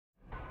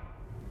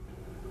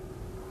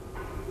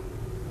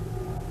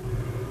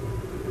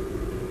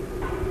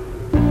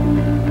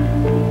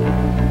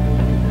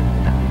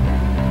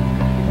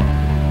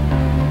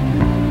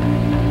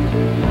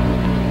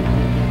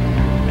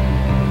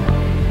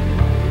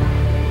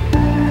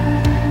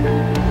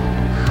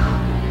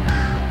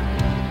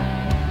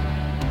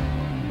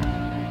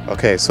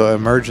Okay, so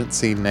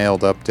emergency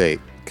nailed update.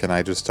 Can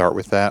I just start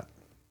with that?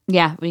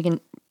 Yeah, we can.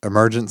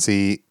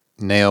 Emergency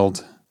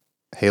nailed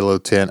Halo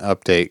 10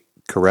 update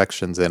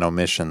corrections and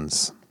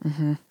omissions.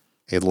 Mm-hmm.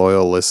 A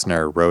loyal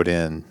listener wrote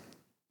in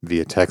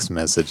via text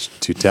message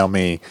to tell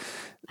me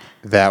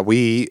that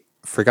we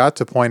forgot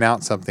to point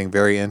out something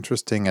very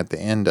interesting at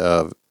the end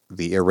of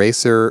the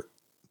Eraser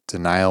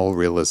Denial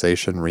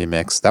Realization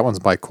remix. That one's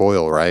by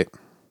Coil, right?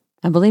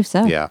 I believe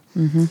so. Yeah.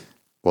 Mm-hmm.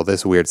 Well,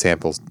 this weird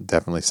sample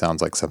definitely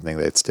sounds like something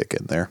they'd stick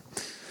in there.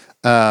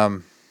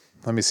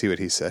 Let me see what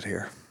he said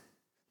here.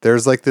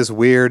 There's like this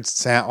weird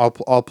sound.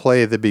 I'll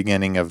play the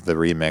beginning of the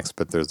remix,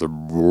 but there's a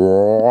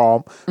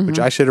which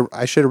I should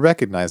have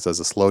recognized as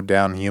a slowed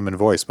down human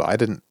voice, but I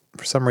didn't.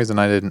 For some reason,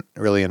 I didn't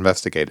really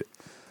investigate it.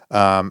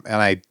 And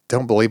I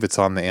don't believe it's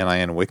on the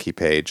NIN wiki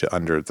page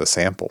under the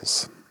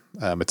samples.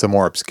 It's a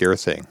more obscure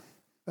thing,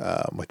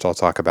 which I'll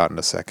talk about in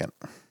a second.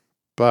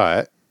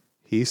 But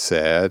he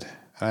said,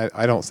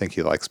 I don't think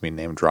he likes me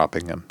name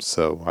dropping him,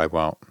 so I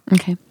won't.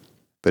 Okay.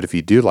 But if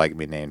you do like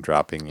me name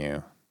dropping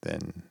you,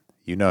 then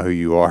you know who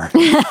you are.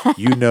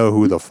 You know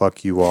who the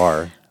fuck you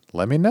are.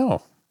 Let me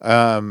know.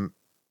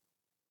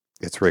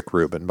 It's Rick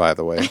Rubin, by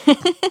the way.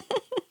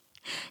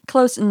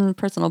 Close and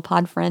personal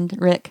pod friend,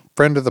 Rick.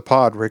 Friend of the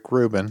pod, Rick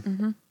Rubin.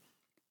 Mm-hmm.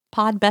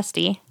 Pod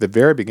bestie. The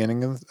very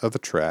beginning of the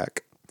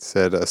track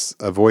said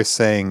a voice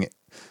saying,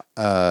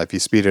 if you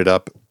speed it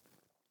up,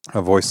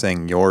 a voice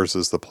saying, "Yours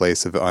is the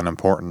place of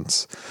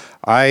unimportance."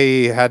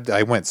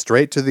 I went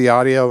straight to the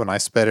audio and I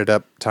sped it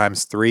up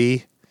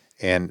 ×3,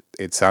 and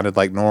it sounded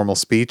like normal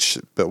speech,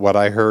 but what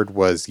I heard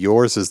was,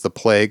 "Yours is the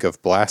plague of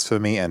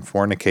blasphemy and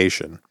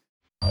fornication."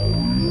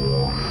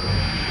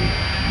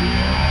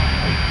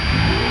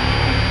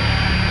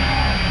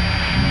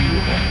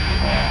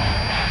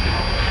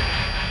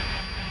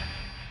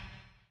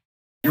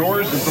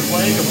 Yours is the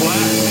plague of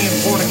blasphemy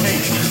and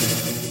fornication.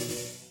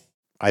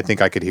 I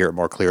think I could hear it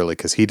more clearly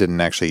because he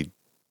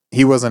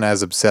wasn't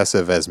as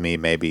obsessive as me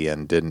maybe,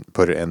 and didn't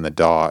put it in the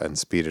DAW and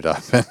speed it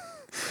up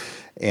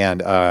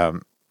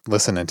and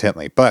listen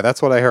intently. But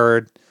that's what I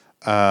heard.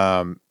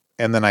 And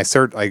then I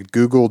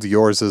Googled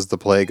 "yours is the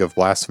plague of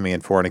blasphemy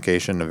and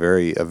fornication," a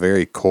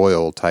very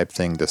Coil type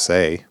thing to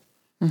say.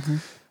 Mm-hmm.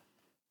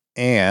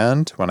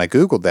 And when I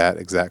Googled that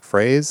exact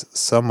phrase,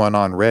 someone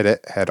on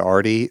Reddit had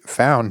already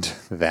found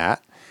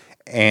that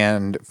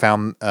and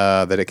found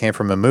that it came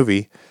from a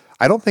movie.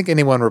 I don't think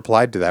anyone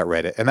replied to that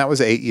Reddit. And that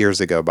was 8 years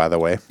ago, by the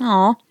way.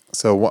 Aw.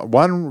 So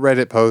one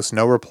Reddit post,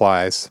 no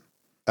replies,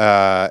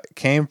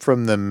 came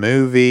from the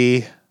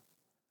movie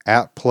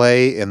At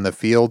Play in the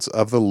Fields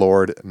of the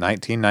Lord,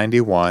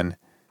 1991.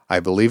 I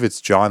believe it's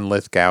John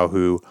Lithgow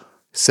who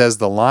says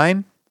the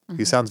line. Mm-hmm.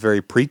 He sounds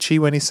very preachy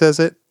when he says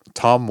it.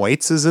 Tom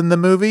Waits is in the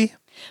movie.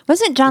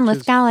 Wasn't John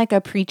Lithgow like a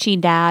preachy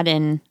dad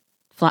in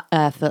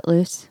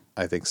Footloose?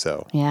 I think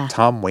so. Yeah.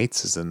 Tom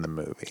Waits is in the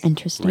movie.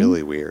 Interesting.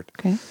 Really weird.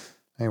 Okay.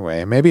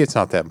 Anyway, maybe it's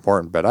not that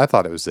important, but I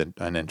thought it was an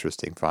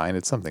interesting find.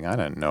 It's something I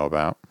didn't know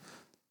about.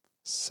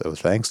 So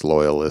thanks,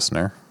 loyal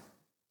listener.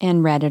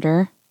 And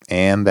Redditor.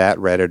 And that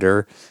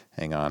Redditor.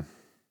 Hang on.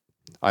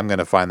 I'm going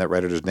to find that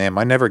Redditor's name.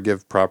 I never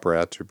give proper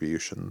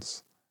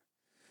attributions.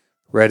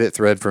 Reddit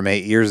thread from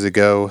 8 years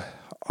ago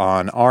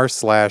on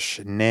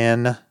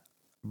r/nen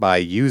by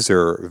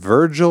user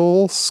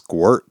Virgil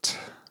Squirt.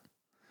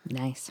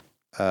 Nice.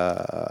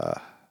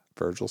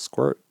 Virgil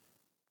Squirt.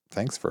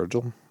 Thanks,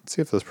 Virgil. Let's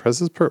see if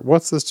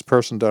what's this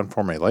person done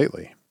for me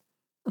lately?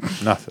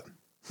 Nothing.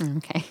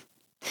 Okay.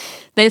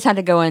 They just had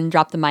to go and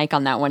drop the mic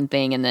on that one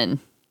thing, and then.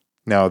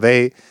 No,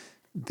 they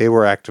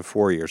were active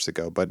 4 years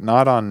ago, but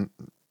not on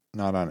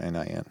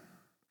NIN.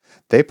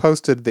 They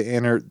posted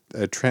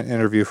a Trent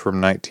interview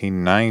from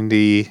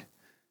 1990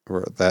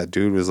 where that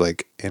dude was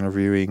like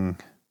interviewing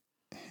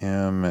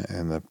him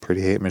in the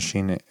Pretty Hate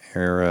Machine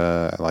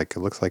era. Like, it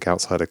looks like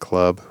outside a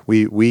club.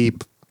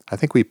 I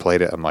think we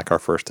played it on like our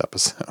first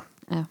episode.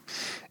 Oh.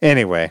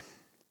 Anyway,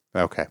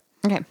 okay.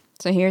 Okay,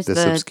 so here's this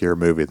obscure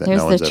movie that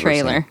no one's ever seen.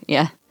 Here's the trailer.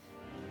 Yeah.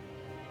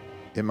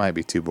 It might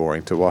be too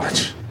boring to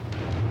watch.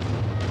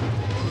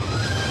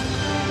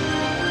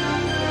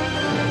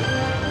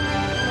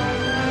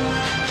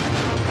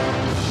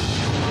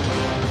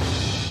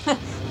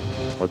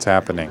 What's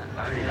happening?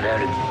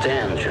 Very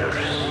dangerous.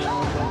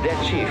 That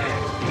chief,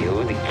 he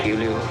would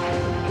kill you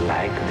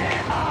like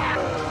that.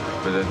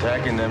 But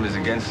attacking them is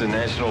against the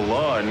national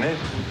law, isn't it?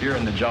 You're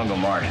in the jungle,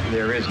 Mark.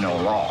 There is no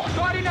law.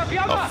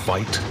 A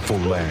fight for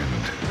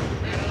land.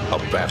 A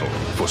battle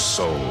for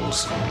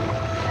souls.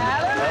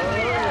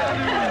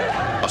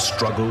 A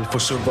struggle for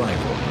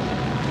survival.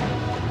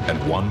 And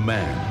one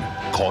man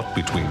caught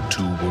between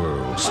two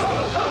worlds.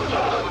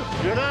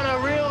 You're not a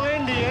real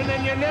Indian,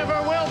 and you never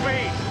will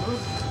be.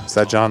 Is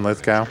that John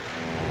Lithgow?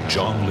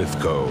 John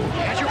Lithgow.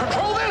 Can't you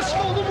control this?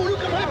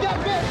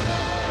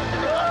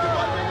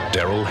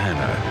 Daryl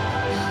Hannah.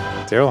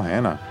 Daryl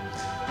Hannah.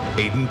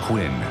 Aidan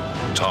Quinn.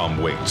 Tom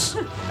Waits.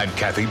 And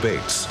Kathy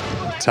Bates.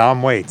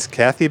 Tom Waits.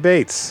 Kathy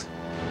Bates.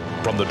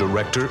 From the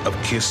director of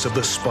Kiss of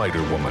the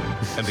Spider Woman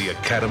and the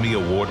Academy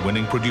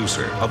Award-winning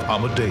producer of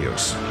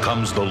Amadeus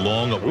comes the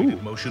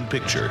long-awaited motion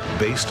picture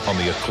based on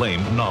the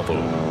acclaimed novel.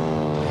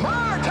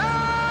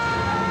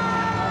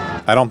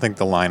 I don't think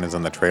the line is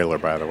in the trailer,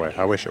 by the way.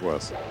 I wish it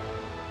was.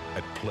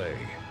 At play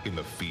in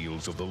the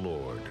fields of the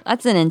Lord.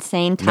 That's an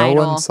insane title.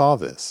 No one saw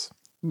this.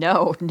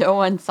 No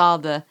one saw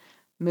the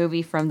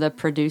movie from the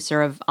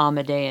producer of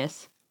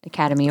Amadeus,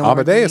 Academy Award.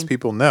 Amadeus winning.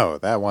 people know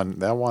that won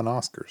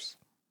Oscars.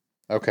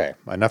 Okay,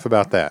 enough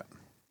about that.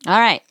 All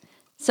right.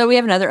 So we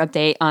have another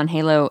update on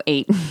Halo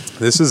 8.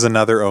 This is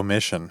another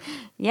omission.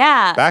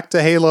 Yeah. Back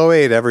to Halo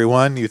 8,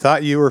 everyone. You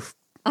thought you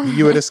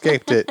had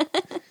escaped it.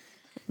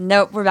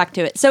 Nope, we're back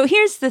to it. So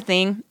here's the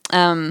thing.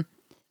 A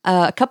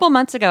couple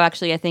months ago,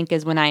 actually, I think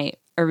is when I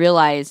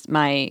realized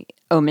my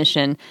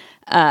omission.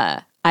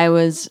 I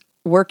was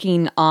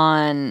working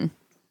on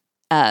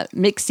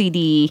mix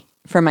CD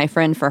for my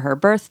friend for her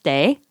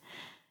birthday.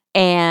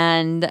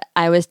 And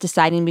I was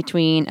deciding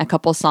between a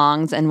couple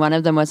songs, and one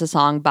of them was a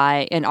song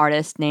by an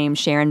artist named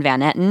Sharon Van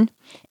Etten.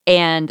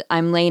 And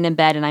I'm laying in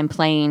bed and I'm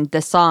playing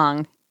the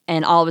song,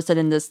 and all of a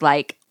sudden this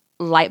like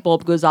light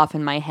bulb goes off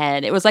in my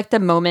head. It was like the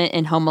moment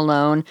in Home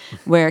Alone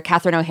where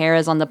Catherine O'Hara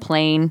is on the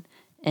plane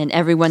and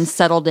everyone's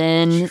settled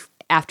in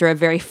after a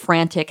very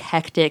frantic,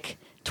 hectic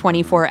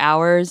 24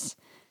 hours.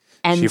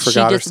 And She she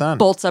forgot her just son.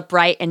 bolts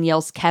upright and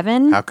yells,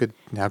 "Kevin." How could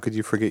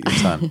you forget your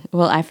son?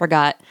 Well, I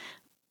forgot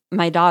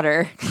my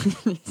daughter.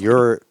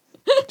 You're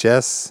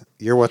Jess.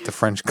 You're what the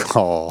French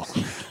call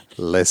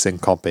les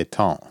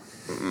incompetents.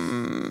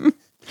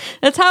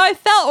 That's how I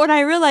felt when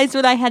I realized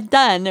what I had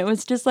done. It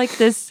was just like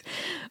this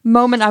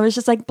moment. I was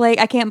just like, Blake,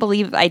 I can't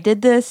believe I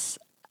did this.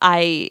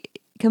 I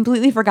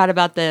completely forgot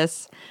about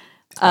this.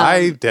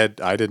 I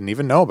didn't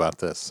even know about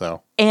this.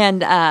 So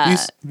And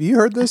you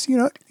heard this? You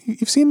know,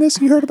 you've seen this?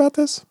 You heard about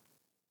this?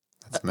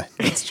 That's me.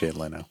 That's Jay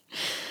Leno.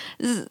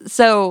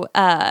 so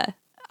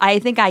I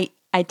think I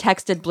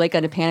texted Blake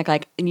in a panic,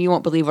 like, "You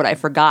won't believe what I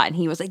forgot." And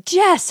he was like,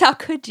 "Jess, how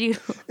could you?"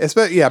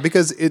 Yeah,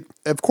 because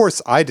of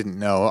course, I didn't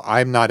know.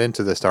 I'm not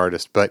into this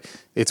artist, but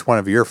it's one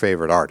of your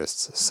favorite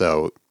artists.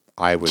 So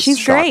I was She's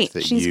shocked great.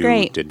 that She's you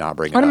great. did not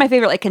bring One it of my up.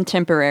 favorite like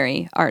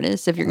contemporary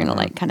artists, if you're gonna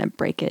like kind of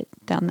break it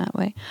down that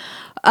way.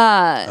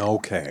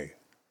 Okay.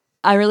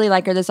 I really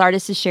like her. This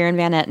artist is Sharon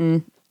Van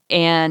Etten.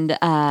 And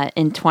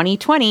in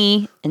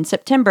 2020, in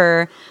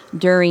September,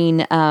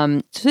 during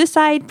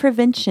Suicide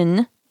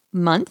Prevention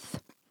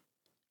Month,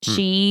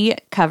 she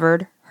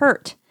covered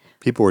Hurt.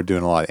 People were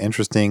doing a lot of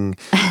interesting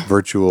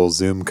virtual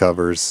Zoom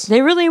covers.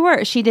 They really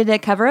were. She did a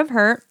cover of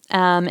Hurt,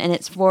 and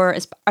it's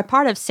a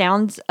part of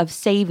Sounds of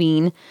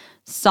Saving,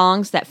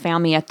 Songs That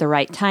Found Me at the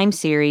Right Time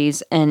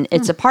series. And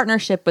it's a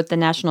partnership with the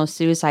National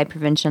Suicide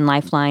Prevention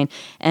Lifeline.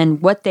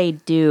 And what they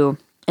do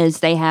is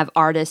they have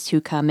artists who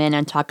come in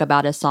and talk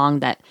about a song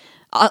that,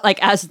 like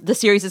as the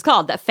series is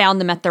called, that found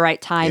them at the right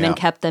time Yeah. and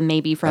kept them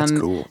maybe That's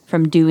cool.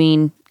 from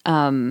doing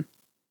From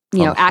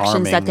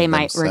actions that harming they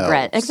might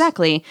regret. themselves.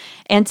 Exactly.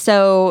 And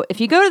so if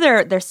you go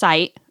to their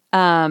site,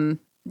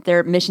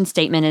 their mission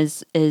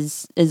statement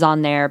is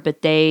on there,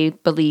 but they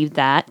believe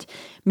that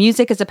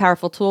music is a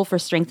powerful tool for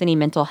strengthening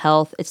mental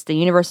health. It's the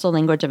universal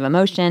language of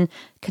emotion,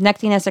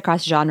 connecting us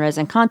across genres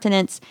and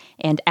continents,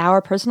 and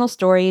our personal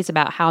stories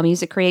about how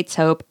music creates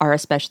hope are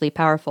especially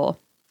powerful.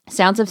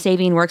 Sounds of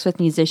Saving works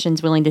with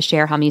musicians willing to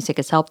share how music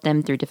has helped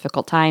them through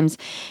difficult times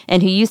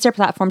and who use their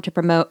platform to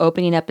promote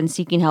opening up and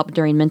seeking help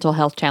during mental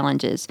health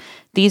challenges.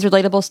 These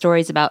relatable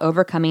stories about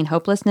overcoming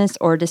hopelessness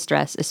or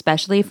distress,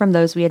 especially from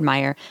those we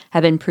admire,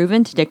 have been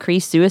proven to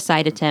decrease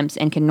suicide attempts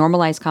and can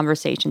normalize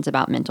conversations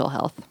about mental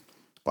health.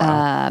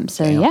 Wow.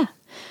 Sharon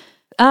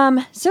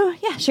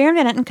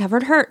Van Etten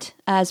covered Hurt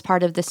as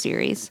part of the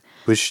series.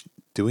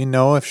 Do we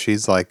know if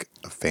she's like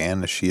a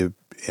fan? Is she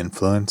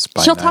influenced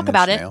by She'll Nine talk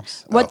about Inch it.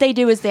 Nails? What Oh. they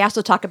do is they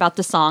also talk about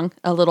the song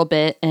a little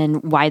bit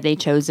and why they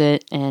chose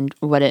it and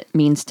what it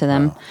means to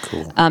them. Oh,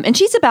 cool. And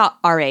she's about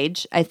our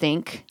age, I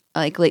think,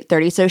 like late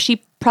 30s. So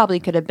she probably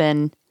could have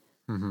been,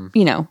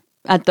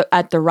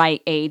 at the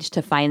right age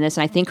to find this.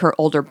 And I think her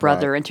older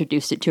brother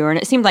introduced it to her, and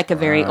it seemed like a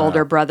very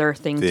older brother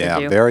thing to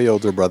do. Very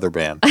older brother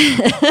band.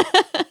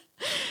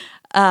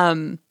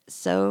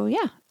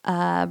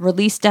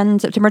 Released on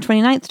September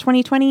 29th,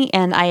 2020.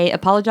 And I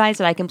apologize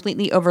that I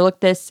completely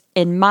overlooked this.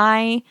 In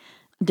my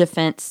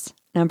defense,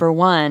 number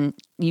one,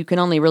 you can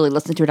only really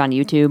listen to it on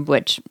YouTube,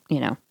 which,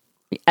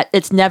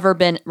 it's never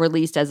been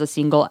released as a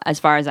single, as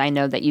far as I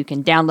know, that you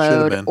can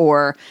download been.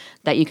 or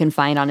that you can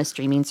find on a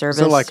streaming service.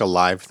 Is it like a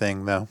live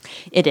thing though?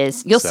 It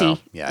is. You'll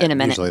see in a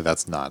minute. Usually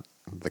that's not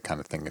the kind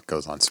of thing that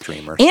goes on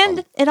streamers.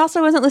 And it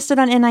also wasn't listed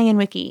on NIN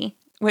Wiki,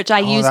 which I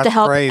used to that's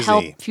help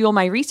crazy. fuel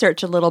my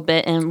research a little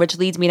bit, and which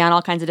leads me down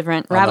all kinds of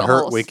different on rabbit the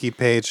Hurt holes. Wiki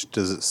page,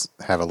 does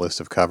it have a list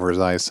of covers,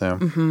 I assume?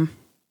 Mm-hmm.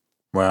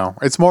 Well,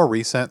 it's more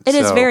recent. It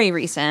is so very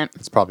recent.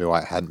 It's probably why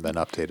it hadn't been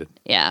updated.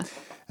 Yeah.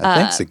 And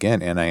thanks again,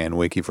 NIN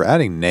Wiki, for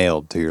adding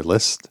Nailed to your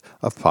list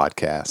of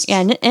podcasts.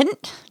 Yeah, and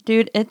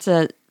dude, it's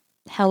a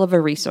hell of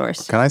a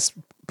resource. Can I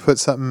put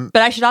something?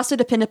 But I should also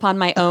depend upon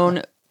my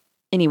own.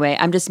 Anyway,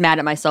 I'm just mad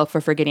at myself for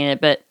forgetting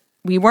it. But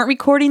we weren't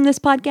recording this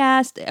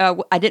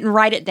podcast. I didn't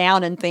write it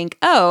down and think,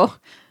 oh,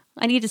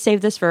 I need to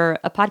save this for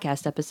a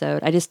podcast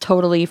episode. I just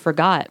totally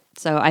forgot.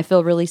 So I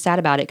feel really sad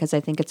about it because I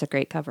think it's a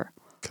great cover.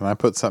 Can I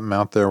put something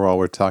out there while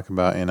we're talking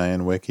about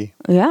NIN Wiki?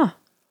 Yeah.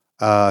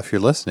 If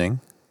you're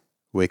listening,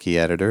 Wiki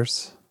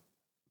editors,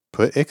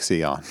 put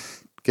Ixie on.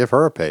 Give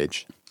her a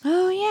page.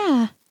 Oh,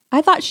 yeah.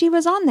 I thought she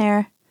was on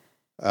there.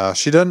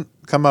 She doesn't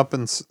come up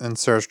in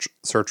search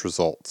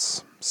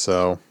results.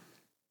 So,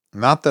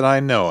 not that I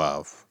know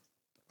of.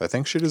 I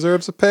think she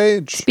deserves a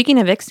page. Speaking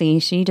of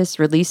Ixie, she just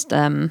released...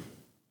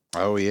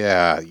 Oh,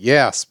 yeah.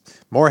 Yes.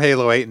 More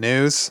Halo 8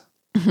 news.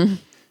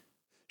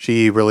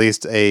 She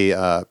released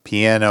a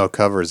piano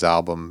covers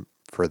album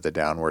for the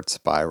Downward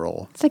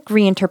Spiral. It's like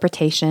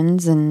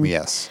reinterpretations and...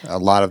 Yes. A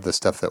lot of the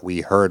stuff that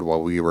we heard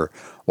while we were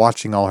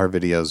watching all her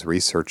videos,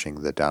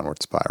 researching the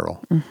Downward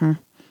Spiral. Mm-hmm.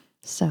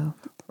 So...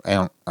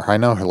 And I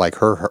know her, like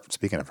her,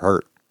 speaking of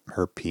Hurt,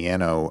 her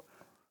piano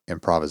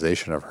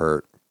improvisation of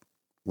Hurt.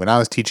 When I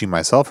was teaching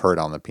myself Hurt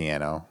on the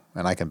piano,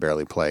 and I can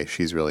barely play,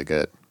 she's really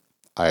good.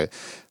 I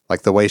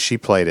like the way she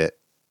played it.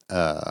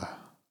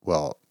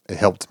 Well, it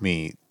helped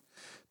me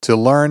to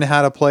learn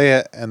how to play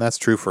it, and that's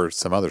true for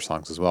some other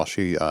songs as well.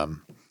 She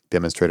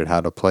demonstrated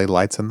how to play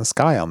Lights in the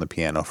Sky on the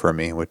piano for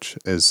me, which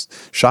is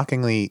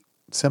shockingly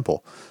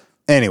simple.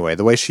 Anyway,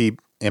 the way she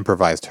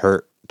improvised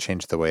Hurt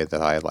changed the way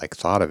that I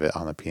thought of it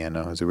on the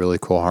piano. There's a really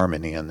cool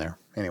harmony in there.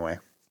 Anyway.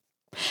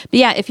 But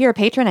yeah, if you're a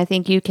patron, I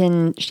think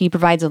she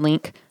provides a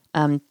link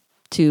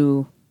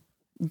to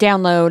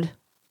download.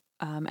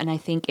 And I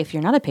think if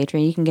you're not a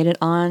patron, you can get it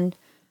on,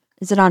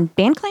 is it on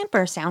Bandcamp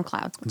or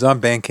SoundCloud? It's on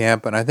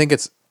Bandcamp, and I think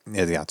it's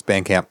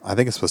Bandcamp. I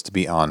think it's supposed to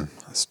be on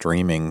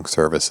streaming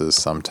services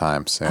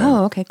sometime soon.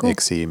 Oh, okay, cool.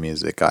 Ixie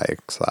Music,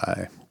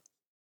 IXI.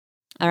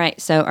 All right,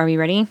 so are we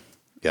ready?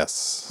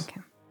 Yes. Okay.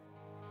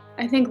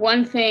 I think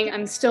one thing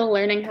I'm still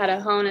learning how to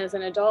hone as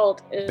an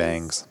adult is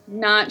Bangs.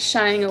 not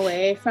shying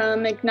away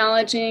from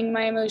acknowledging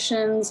my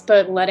emotions,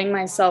 but letting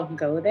myself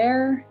go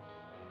there.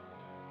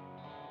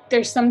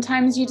 There's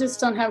sometimes you just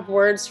don't have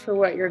words for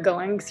what you're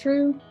going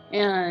through,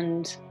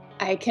 and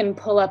I can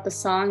pull up a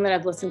song that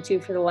I've listened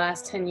to for the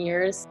last 10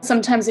 years.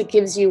 Sometimes it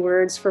gives you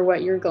words for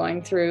what you're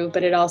going through,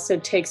 but it also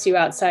takes you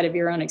outside of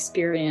your own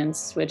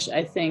experience, which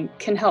I think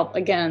can help,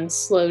 again,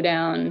 slow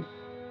down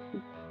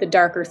the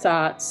darker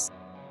thoughts.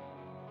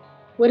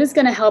 What is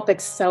going to help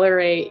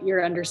accelerate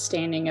your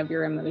understanding of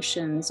your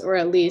emotions, or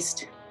at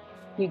least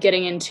you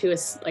getting into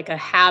a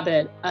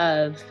habit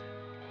of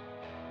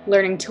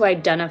learning to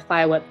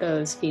identify what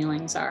those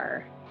feelings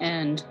are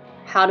and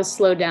how to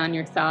slow down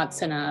your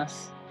thoughts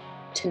enough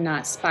to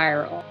not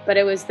spiral. But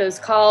it was those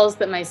calls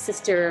that my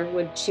sister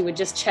she would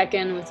just check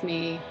in with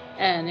me,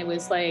 and it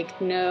was like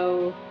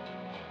no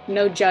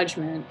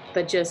judgment,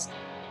 but just,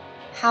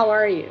 how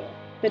are you?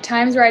 The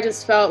times where I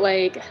just felt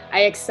like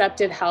I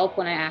accepted help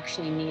when I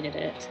actually needed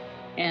it,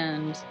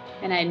 and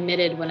I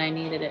admitted when I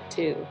needed it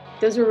too.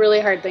 Those were really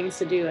hard things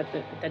to do at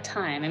the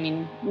time. I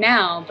mean,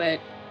 now, but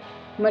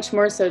much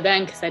more so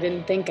then, because I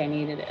didn't think I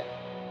needed it.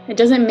 It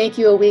doesn't make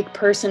you a weak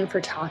person for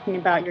talking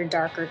about your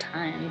darker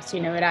times.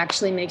 It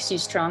actually makes you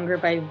stronger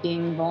by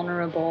being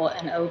vulnerable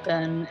and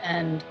open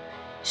and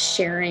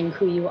sharing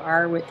who you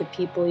are with the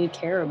people you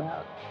care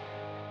about.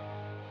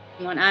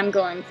 When I'm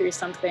going through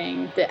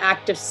something, the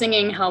act of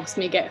singing helps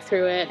me get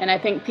through it. And I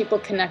think people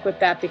connect with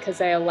that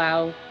because I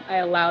allow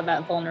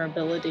that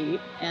vulnerability,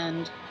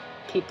 and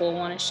people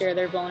want to share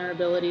their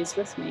vulnerabilities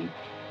with me.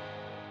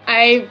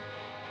 I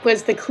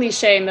was the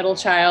cliche middle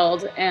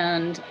child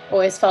and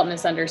always felt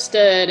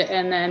misunderstood.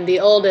 And then the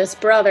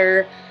oldest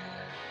brother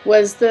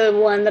was the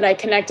one that I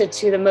connected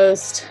to the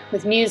most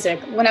with music.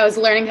 When I was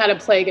learning how to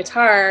play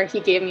guitar, he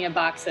gave me a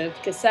box of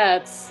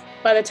cassettes.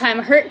 By the time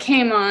Hurt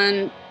came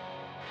on,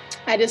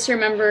 I just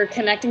remember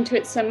connecting to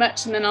it so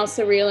much, and then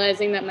also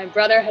realizing that my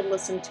brother had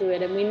listened to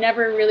it, and we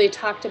never really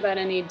talked about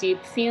any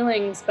deep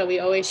feelings, but we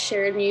always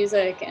shared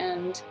music,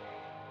 and it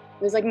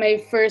was like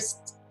my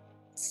first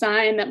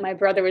sign that my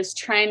brother was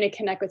trying to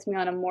connect with me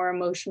on a more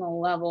emotional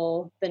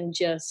level than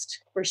just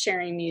we're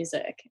sharing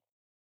music.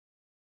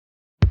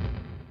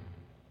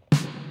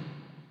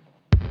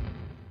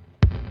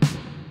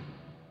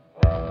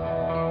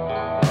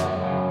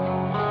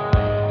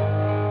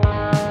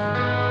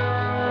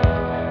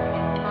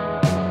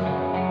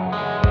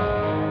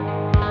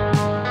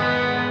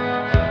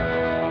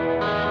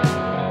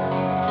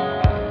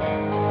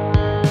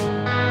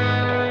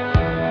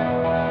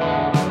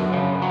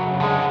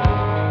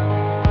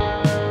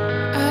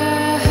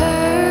 I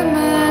hurt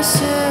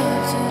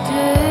myself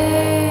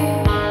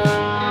today.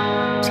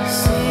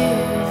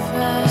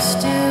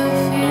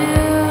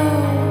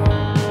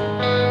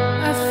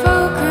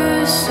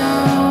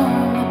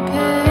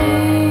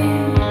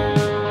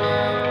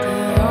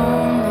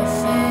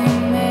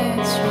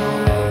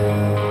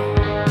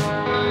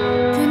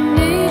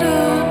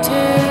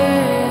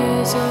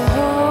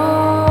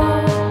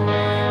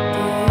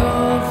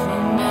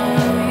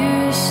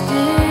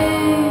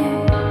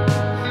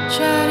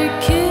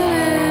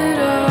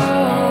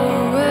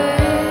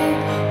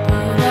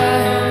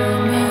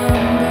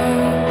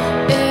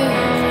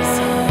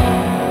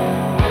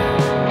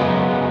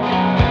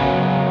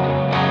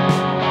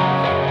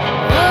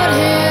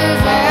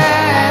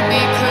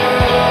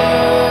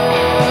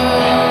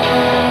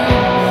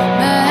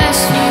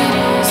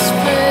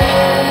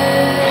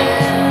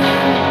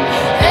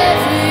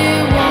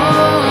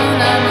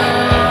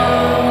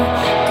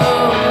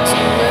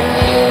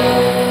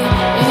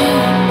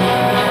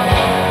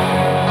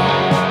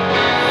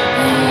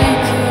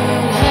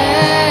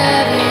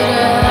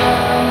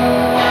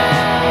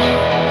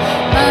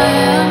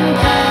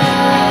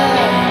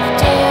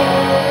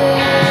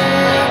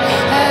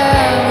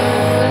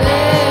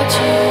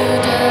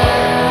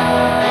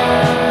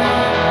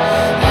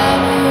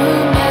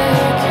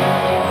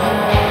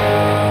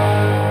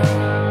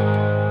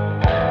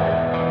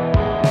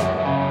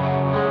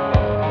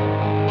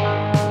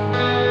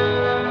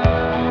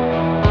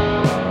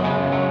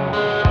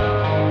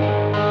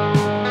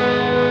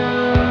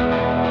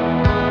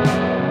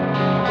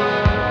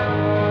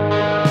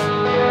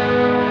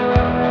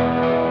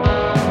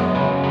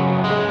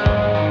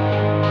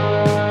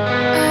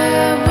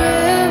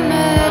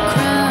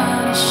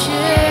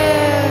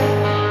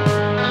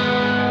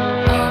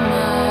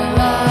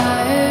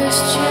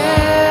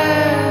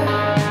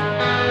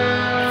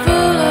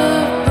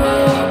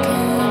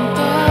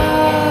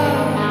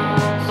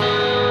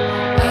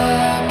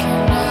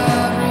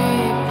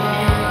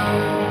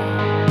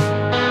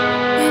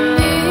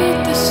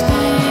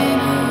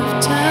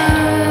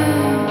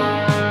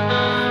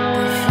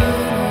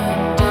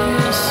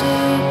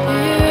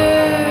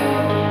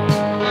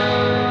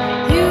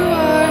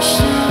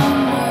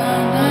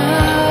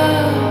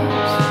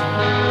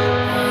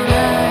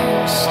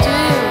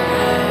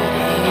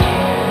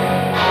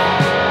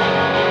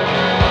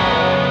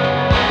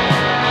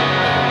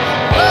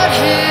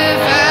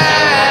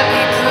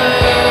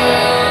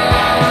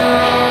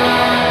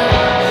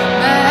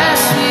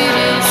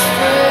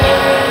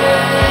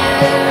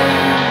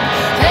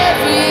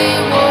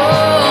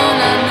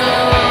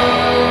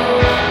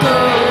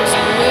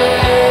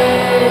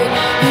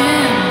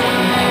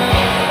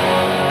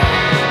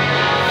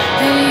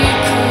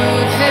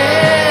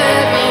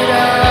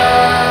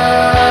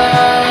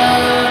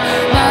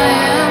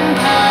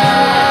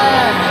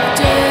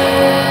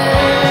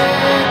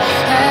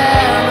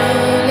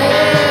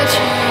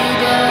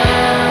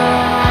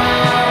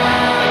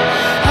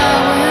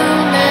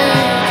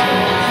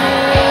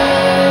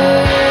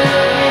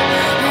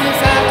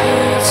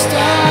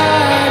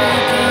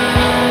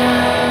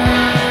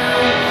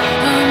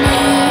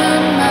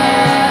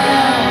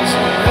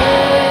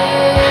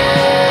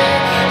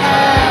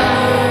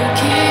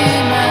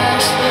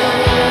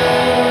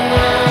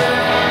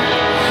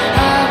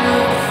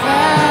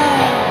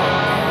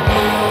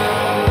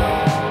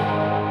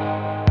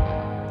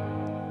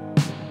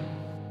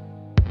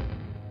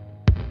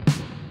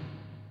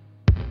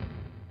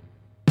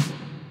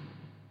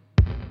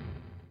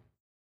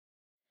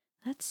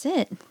 that's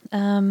it.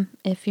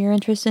 If you're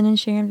interested in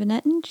Sharon Van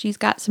Etten, she's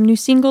got some new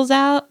singles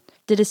out.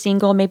 Did a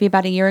single maybe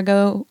about a year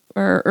ago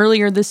or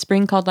earlier this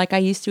spring called Like I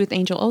Used To with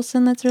Angel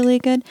Olsen. That's really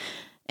good.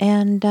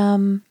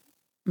 And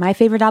my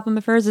favorite album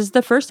of hers is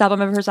the first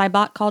album of hers I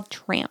bought called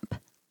Tramp.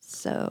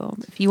 So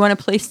if you want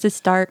a place to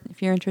start,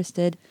 if you're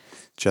interested.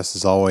 Just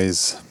as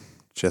always,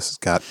 Jess has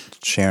got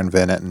Sharon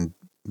Van Etten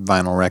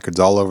vinyl records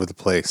all over the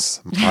place.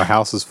 Our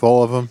house is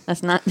full of them.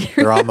 That's not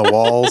They're on the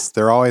walls.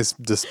 They're always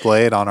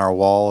displayed on our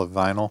wall of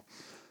vinyl.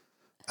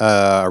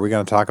 Are we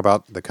going to talk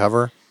about the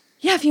cover?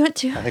 Yeah, if you want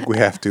to. I think we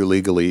have to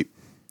legally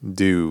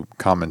do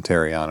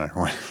commentary on it.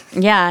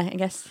 Yeah, I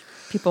guess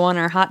people want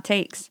our hot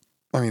takes.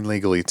 I mean,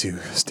 legally to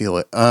steal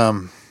it.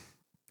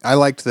 I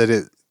liked that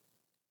it,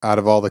 out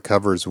of all the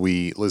covers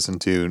we listened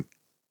to,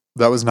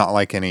 that was not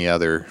like any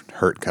other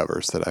Hurt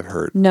covers that I've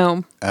heard.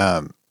 No.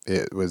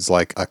 It was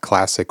like a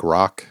classic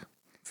rock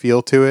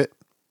feel to it.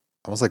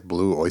 Almost like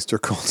Blue Oyster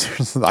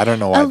Cult. I don't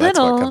know why that's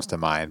what comes to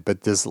mind.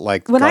 But this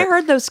like... When I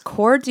heard those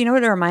chords, you know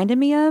what it reminded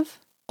me of?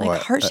 Like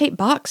What? Heart-Shaped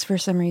Box for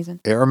some reason.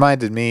 It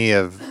reminded me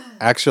of...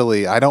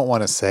 Actually, I don't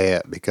want to say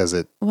it because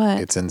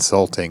it's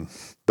insulting.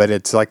 But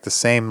it's like the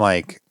same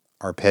like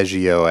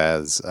arpeggio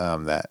as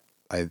that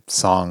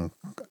song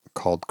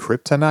called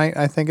Kryptonite,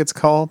 I think it's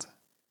called.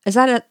 Is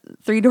that a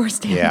Three Doors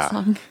Down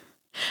song?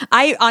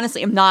 I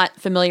honestly am not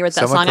familiar with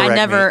that Someone song.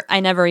 correct I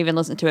never even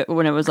listened to it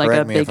when it was like a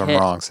Correct me big if I'm hit.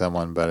 wrong,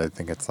 someone, but I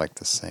think it's like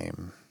the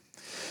same.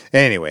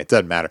 Anyway, it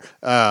doesn't matter.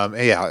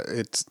 Yeah,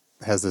 it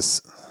has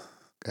this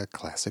a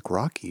classic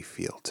rocky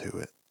feel to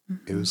it.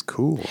 It was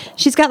cool.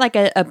 She's got like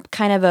a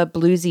kind of a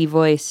bluesy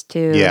voice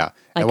too. Yeah.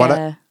 Like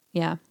And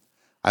yeah.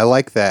 I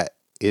like that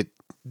it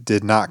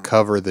did not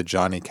cover the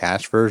Johnny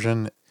Cash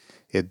version.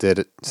 It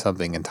did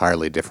something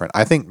entirely different.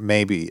 I think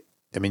maybe,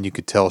 I mean, you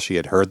could tell she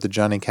had heard the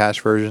Johnny Cash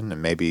version, and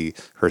maybe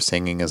her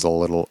singing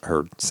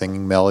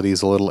melody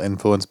is a little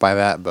influenced by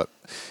that. But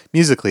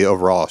musically,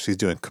 overall, she's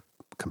doing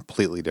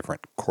completely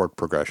different chord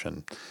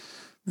progression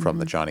from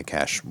the Johnny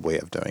Cash way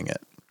of doing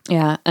it.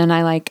 Yeah, and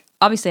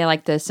obviously I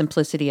like the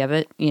simplicity of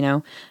it, you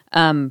know.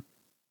 And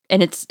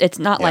it's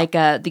not like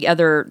the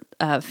other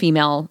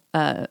female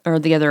or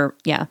the other,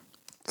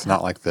 It's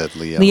not like the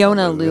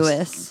Leona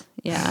Lewis.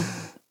 Yeah.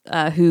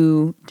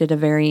 Who did a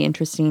very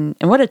interesting,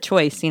 and what a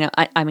choice, you know.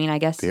 I mean, I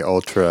guess the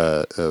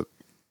ultra,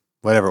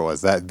 whatever it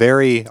was, that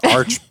very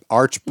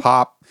arch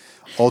pop,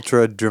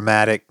 ultra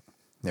dramatic.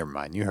 Never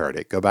mind, you heard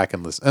it. Go back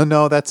and listen. Oh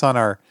no, it's on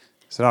our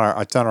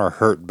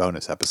Hurt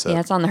bonus episode.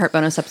 Yeah, it's on the Hurt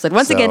bonus episode.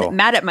 Once again,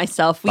 mad at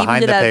myself. We even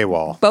did a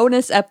paywall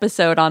bonus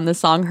episode on the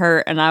song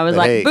Hurt, and I was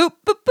like, boop,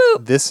 boop,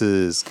 boop. This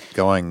is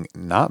going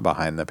not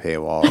behind the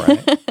paywall,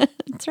 right?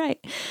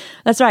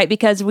 That's right,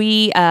 because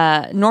we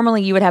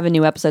normally you would have a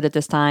new episode at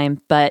this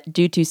time, but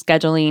due to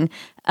scheduling,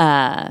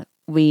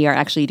 we are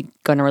actually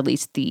going to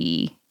release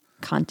the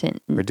content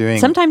We're doing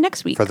sometime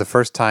next week. For the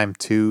first time,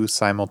 2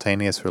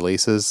 simultaneous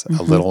releases,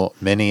 a little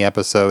mini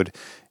episode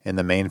in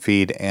the main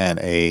feed and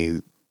a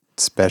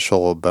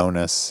special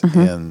bonus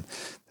in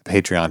the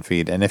Patreon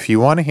feed. And if you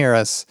want to hear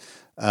us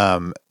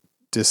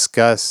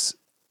discuss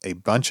a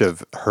bunch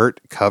of Hurt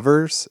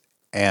covers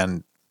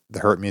and the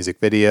Hurt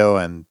music video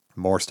and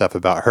more stuff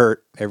about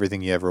Hurt,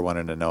 everything you ever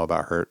wanted to know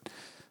about Hurt,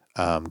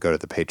 go to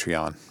the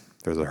Patreon.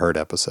 There's a Hurt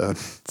episode.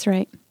 That's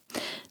right.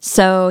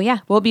 So yeah,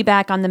 we'll be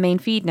back on the main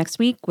feed next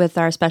week with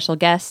our special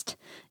guest,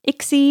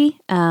 Ixie,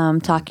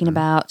 talking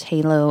about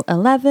Halo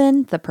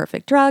 11, The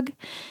Perfect Drug.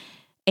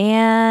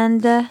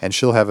 And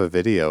she'll have a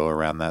video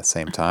around that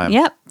same time.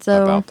 Yep.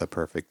 So about The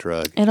Perfect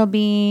Drug. It'll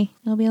be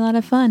a lot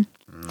of fun.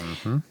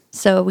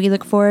 So we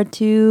look forward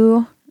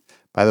to.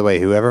 By the way,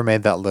 whoever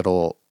made that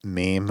little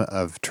meme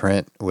of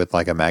Trent with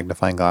like a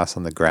magnifying glass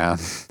on the ground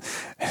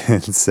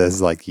and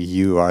says like,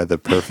 "You are the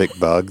perfect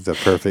bug, the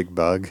perfect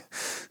bug."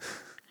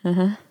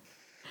 That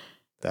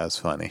was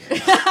funny.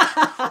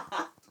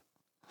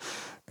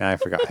 I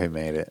forgot who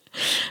made it.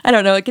 I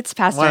don't know. It gets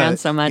passed around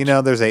so much. You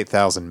know, there's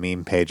 8,000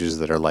 meme pages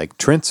that are like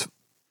Trent's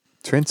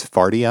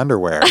farty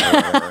underwear.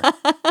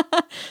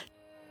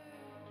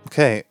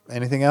 Okay.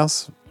 Anything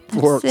else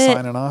before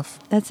signing off?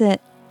 That's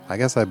it. I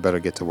guess I better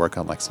get to work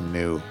on like some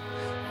new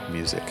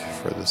music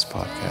for this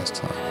podcast.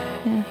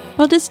 Huh? Yeah.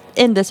 We'll just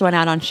end this one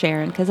out on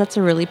Sharon because that's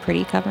a really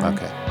pretty cover.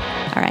 Okay.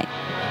 All right.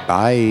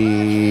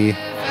 Bye.